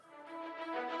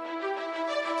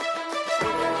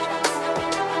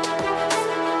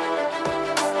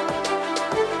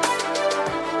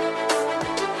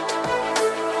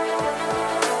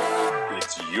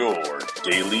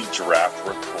Daily Draft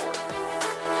Report.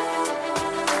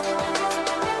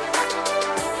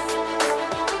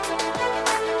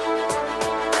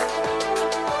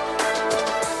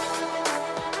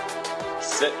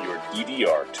 Set your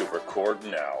DVR to record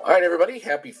now. All right, everybody.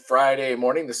 Happy Friday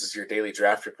morning. This is your Daily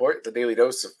Draft Report, the daily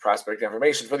dose of prospect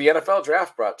information for the NFL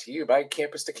Draft, brought to you by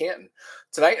Campus to Canton.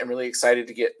 Tonight, I'm really excited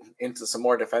to get into some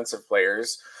more defensive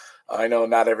players. I know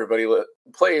not everybody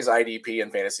plays IDP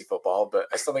in fantasy football, but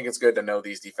I still think it's good to know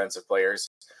these defensive players.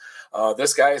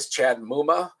 This guy is Chad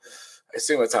Muma. I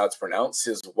assume that's how it's pronounced.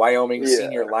 His Wyoming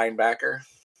senior linebacker.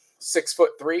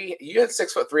 6'3". You had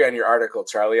 6'3" on your article,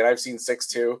 Charlie, and I've seen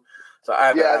 6'2". So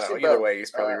I don't know. Either way,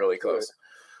 he's probably really close.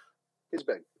 He's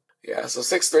big. Yeah, so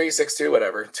 6'3", 6'2",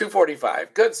 whatever.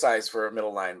 245. Good size for a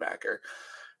middle linebacker.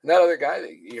 And that other guy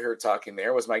that you heard talking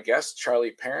there was my guest,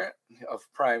 Charlie Parent of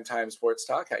Primetime Sports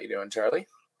Talk. How you doing, Charlie?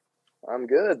 I'm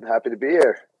good. Happy to be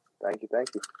here. Thank you.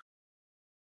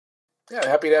 Yeah,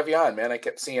 happy to have you on, man. I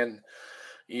kept seeing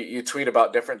you tweet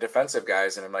about different defensive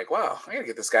guys, and I'm like, wow, I gotta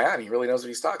get this guy on. He really knows what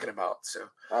he's talking about. So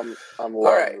I'm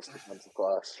loving this defensive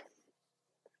class.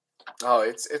 Oh,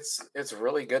 it's a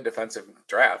really good defensive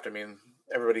draft. I mean,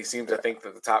 everybody seems to think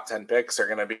that the top 10 picks are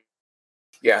going to be,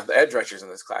 the edge rushers in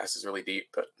this class is really deep,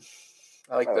 but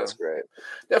I like that's great.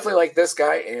 Definitely like this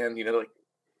guy, and like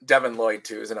Devin Lloyd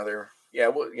too is another. Yeah,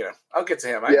 well, I'll get to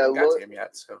him. I haven't got to him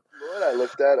yet. So Lloyd, I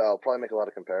looked at. I'll probably make a lot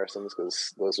of comparisons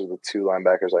because those are the two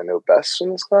linebackers I know best in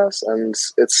this class, and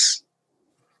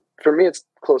for me, it's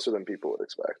closer than people would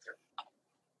expect.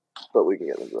 But we can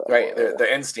get into that. Right,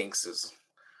 the instincts is.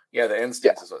 Yeah, the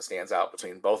instincts is what stands out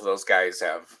between both of those guys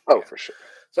have. Oh, for sure.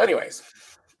 So anyways,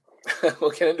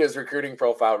 we'll get into his recruiting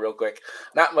profile real quick.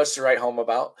 Not much to write home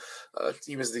about.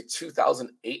 He was the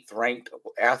 2008th ranked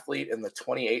athlete in the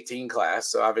 2018 class,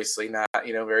 so obviously not,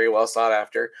 very well sought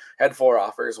after. Had 4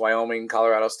 offers: Wyoming,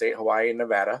 Colorado State, Hawaii, and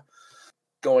Nevada.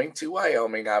 Going to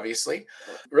Wyoming, obviously.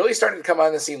 Really started to come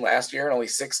on the scene last year. In only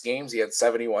 6 games, he had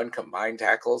 71 combined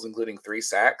tackles, including 3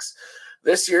 sacks.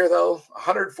 This year, though,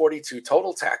 142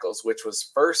 total tackles, which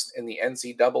was first in the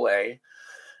NCAA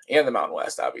and the Mountain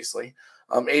West, obviously.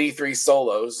 83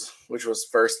 solos, which was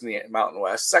first in the Mountain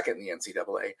West, second in the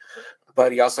NCAA.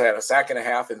 But he also had a sack and a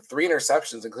half and 3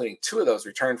 interceptions, including 2 of those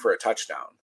returned for a touchdown.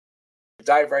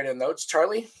 Dive right in, though.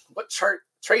 Charlie, what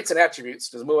traits and attributes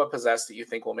does Muma possess that you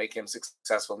think will make him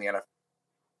successful in the NFL?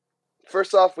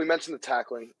 First off, we mentioned the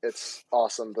tackling. It's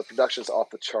awesome. The production's off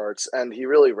the charts, and he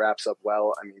really wraps up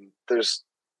well. I mean,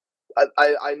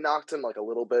 I knocked him like a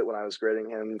little bit when I was grading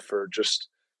him for just,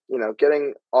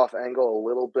 getting off angle a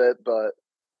little bit, but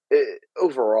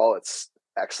overall, it's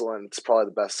excellent. It's probably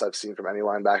the best I've seen from any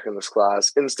linebacker in this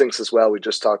class. Instincts as well. We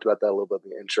just talked about that a little bit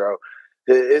in the intro.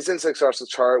 His instincts are off the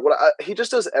chart. He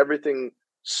just does everything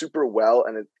super well,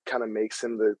 and it kind of makes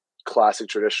him the classic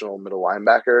traditional middle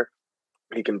linebacker.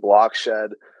 He can block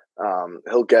shed.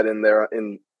 He'll get in there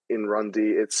in run D.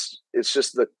 It's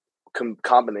just the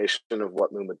combination of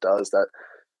what Muma does that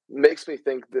makes me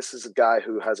think this is a guy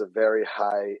who has a very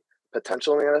high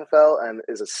potential in the NFL and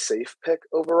is a safe pick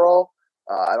overall.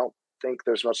 I don't think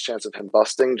there's much chance of him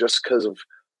busting just because of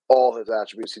all his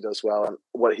attributes he does well and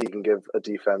what he can give a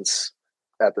defense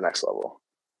at the next level.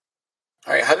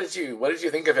 All right, what did you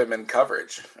think of him in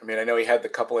coverage? I mean, I know he had the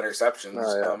couple interceptions.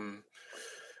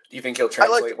 Do you think he'll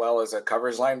translate well as a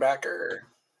coverage linebacker? Or?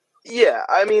 Yeah,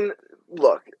 I mean,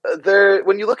 look,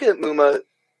 when you look at Muma,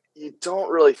 you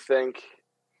don't really think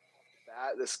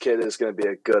that this kid is going to be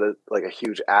a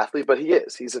huge athlete, but he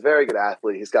is. He's a very good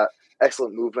athlete. He's got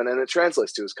excellent movement, and it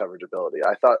translates to his coverage ability.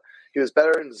 I thought he was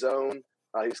better in zone.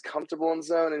 He's comfortable in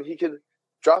zone, and he could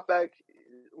drop back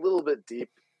a little bit deep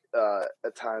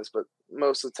at times, but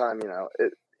most of the time,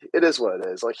 it is what it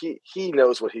is. Like he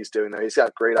knows what he's doing there. He's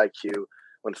got great IQ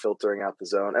when filtering out the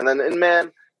zone. And then in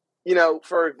man,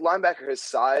 for a linebacker his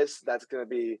size, that's going to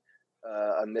be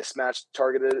a mismatch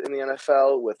targeted in the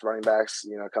NFL with running backs,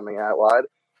 coming out wide.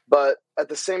 But at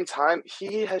the same time,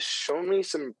 he has shown me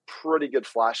some pretty good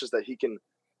flashes that he can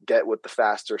get with the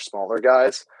faster, smaller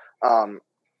guys.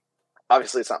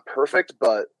 Obviously, it's not perfect,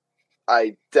 but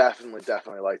I definitely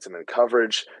liked him in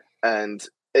coverage. And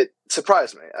it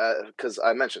surprised me because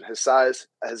I mentioned his size,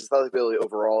 his athletic ability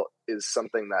overall is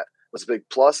something that was a big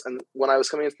plus. And when I was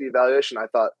coming into the evaluation, I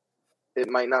thought it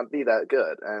might not be that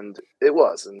good. And it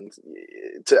was. And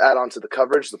to add on to the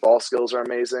coverage, the ball skills are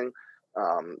amazing.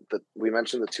 We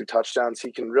mentioned the 2 touchdowns.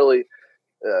 He can really,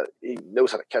 he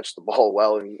knows how to catch the ball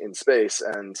well in space,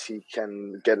 and he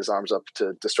can get his arms up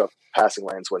to disrupt passing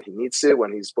lanes when he needs to,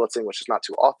 when he's blitzing, which is not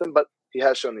too often, but he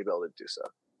has shown the ability to do so.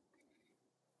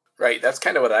 Right. That's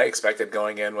kind of what I expected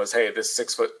going in was, hey, this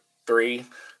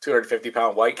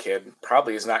 250-pound white kid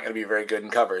probably is not going to be very good in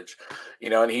coverage,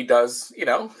 and he does,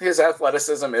 his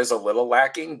athleticism is a little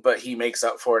lacking, but he makes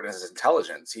up for it in his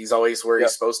intelligence. He's always where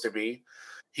he's supposed to be.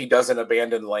 He doesn't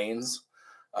abandon lanes.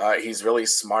 He's really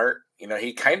smart.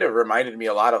 He kind of reminded me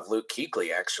a lot of Luke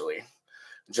Kuechly, actually,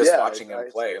 just watching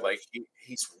him play. Like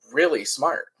he's really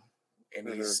smart, and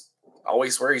he's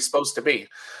always where he's supposed to be.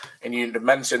 And you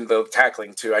mentioned the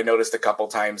tackling too. I noticed a couple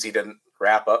times he didn't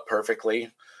wrap up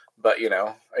perfectly, but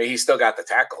he still got the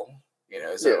tackle.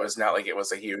 So it was not like it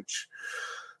was a huge.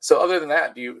 So other than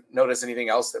that, do you notice anything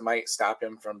else that might stop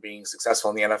him from being successful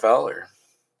in the NFL? Or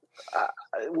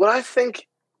what I think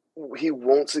he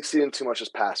won't succeed in too much is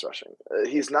pass rushing.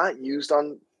 He's not used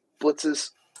on blitzes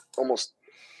almost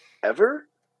ever.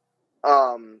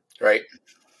 Right.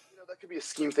 That could be a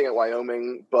scheme thing at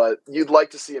Wyoming, but you'd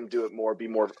like to see him do it more, be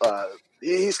more.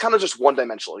 He's kind of just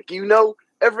one-dimensional. Like,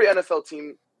 every NFL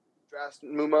team drafts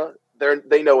Muma,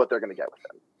 they know what they're going to get with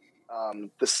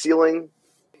him. The ceiling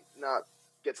not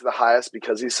get to the highest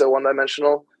because he's so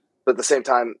one-dimensional, but at the same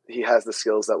time, he has the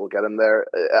skills that will get him there.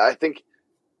 I think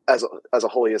as a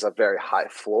whole, he has a very high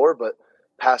floor, but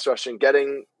pass rushing,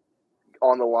 getting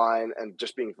on the line, and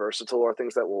just being versatile are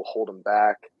things that will hold him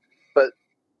back. But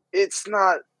it's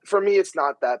not. For me, it's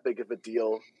not that big of a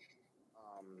deal.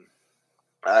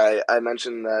 I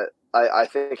mentioned that I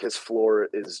think his floor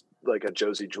is like a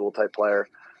Josie Jewell type player,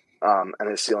 and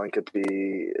his ceiling could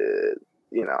be,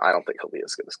 I don't think he'll be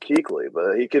as good as Kuechly,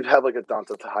 but he could have like a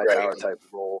Dante Hightower type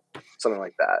role, something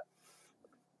like that.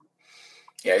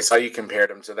 Yeah, I saw you compared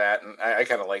him to that, and I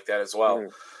kind of like that as well.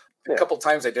 A couple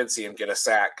times I did see him get a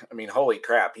sack. I mean, holy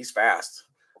crap, he's fast.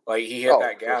 Like he hit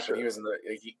that gap, and he was in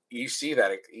the. You see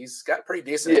that he's got pretty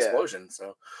decent explosion.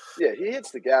 So yeah, he hits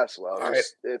the gaps well.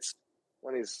 It's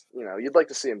when he's you'd like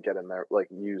to see him get in there, like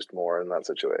used more in that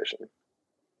situation.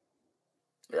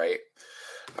 Right.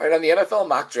 All right. On the NFL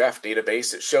mock draft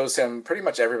database, it shows him pretty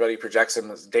much everybody projects him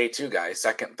as day 2 guy,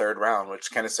 second, third round,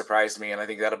 which kind of surprised me, and I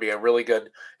think that'll be a really good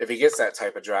if he gets that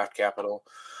type of draft capital.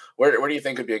 Where do you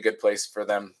think would be a good place for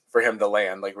him to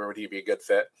land? Like where would he be a good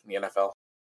fit in the NFL?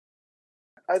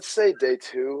 I'd say day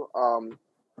 2. Wouldn't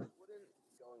going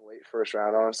late first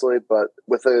round, honestly, but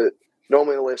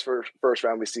normally in the late first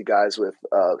round, we see guys with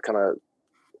kind of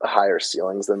higher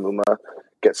ceilings than Muma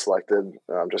get selected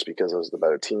just because those are the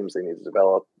better teams they need to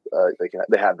develop.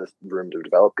 They have the room to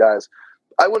develop guys.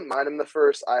 I wouldn't mind him the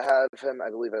first. I have him, I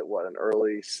believe, at an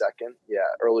early second. Yeah,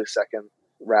 early second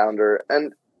rounder,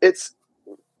 and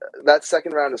that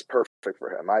second round is perfect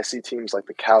for him. I see teams like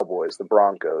the Cowboys, the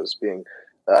Broncos being.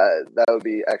 That would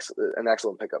be an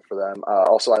excellent pickup for them.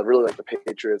 Also, I really like the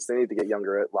Patriots. They need to get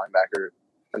younger at linebacker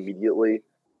immediately.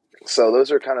 So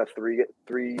those are kind of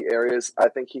three areas I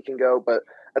think he can go. But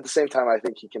at the same time, I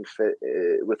think he can fit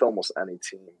with almost any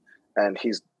team, and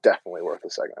he's definitely worth a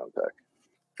second-round pick.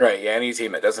 Right. Yeah. Any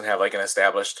team that doesn't have like an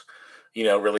established,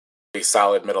 really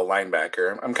solid middle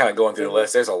linebacker. I'm kind of going through the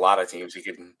list. There's a lot of teams he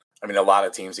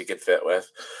could fit with.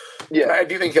 Yeah. And I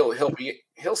do think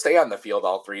he'll stay on the field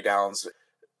all 3 downs.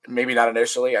 Maybe not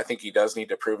initially. I think he does need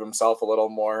to prove himself a little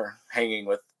more, hanging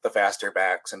with the faster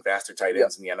backs and faster tight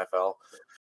ends in the NFL.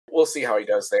 We'll see how he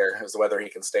does there, as to whether he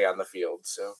can stay on the field.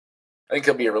 So I think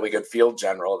he'll be a really good field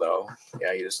general, though.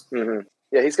 Yeah, he just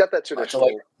he's got that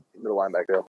traditional middle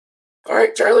linebacker. All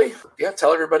right, Charlie. Yeah,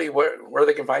 tell everybody where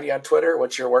they can find you on Twitter,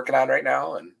 what you're working on right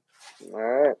now, and. All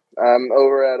right. I'm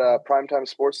over at Primetime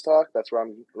Sports Talk. That's where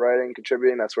I'm writing,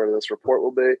 contributing. That's where this report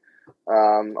will be.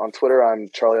 On Twitter, I'm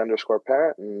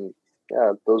Charlie_Parent, and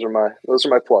yeah, those are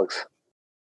my plugs.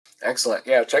 Excellent.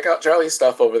 Yeah, check out Charlie's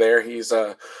stuff over there. He's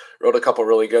wrote a couple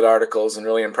really good articles and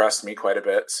really impressed me quite a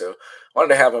bit. So wanted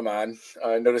to have him on.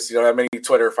 I noticed you don't have many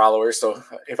Twitter followers, so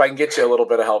if I can get you a little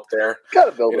bit of help there,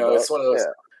 gotta build it up. It's one of those.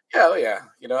 Yeah.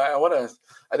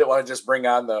 I didn't want to just bring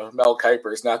on the Mel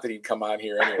Kuypers. Not that he'd come on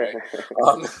here anyway.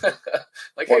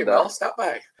 Hey, Mel, stop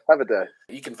by. Have a day.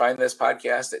 You can find this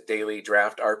podcast at Daily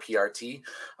Draft RPRT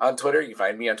on Twitter. You can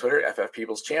find me on Twitter, FF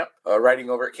Peoples Champ, writing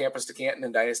over at Campus to Canton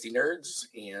and Dynasty Nerds.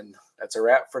 And that's a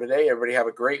wrap for today. Everybody have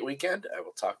a great weekend. I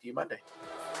will talk to you Monday.